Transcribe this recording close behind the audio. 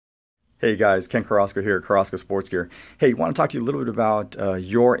Hey guys, Ken Carrasco here at Carrasco Sports Gear. Hey, I want to talk to you a little bit about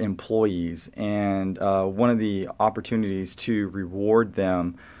your employees and one of the opportunities to reward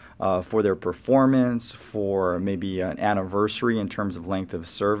them for their performance, for maybe an anniversary in terms of length of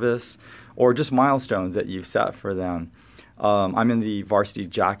service, or just milestones that you've set for them. I'm in the Varsity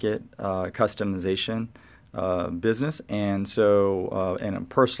jacket customization business, and so, in a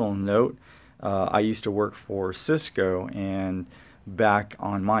personal note, I used to work for Cisco, and back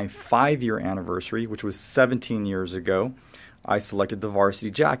on my 5-year anniversary, which was 17 years ago, I selected the Varsity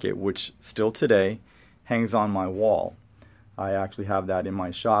jacket, which still today hangs on my wall. I actually have that in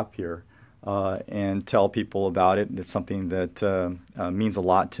my shop here and tell people about it. It's something that means a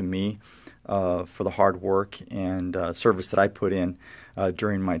lot to me for the hard work and service that I put in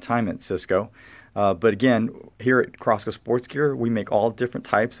during my time at Cisco. But again, here at Carrasco Sports Gear, we make all different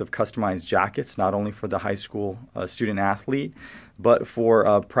types of customized jackets, not only for the high school student athlete, but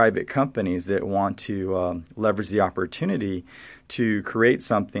for private companies that want to leverage the opportunity to create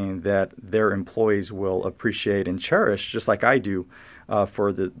something that their employees will appreciate and cherish, just like I do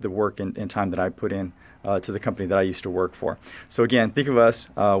for the work and time that I put in to the company that I used to work for. So again, think of us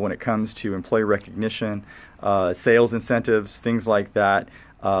when it comes to employee recognition, sales incentives, things like that.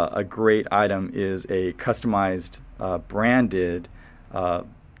 A great item is a customized, branded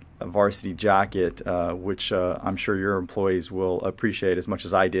Varsity jacket, which I'm sure your employees will appreciate as much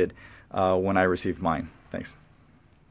as I did when I received mine. Thanks.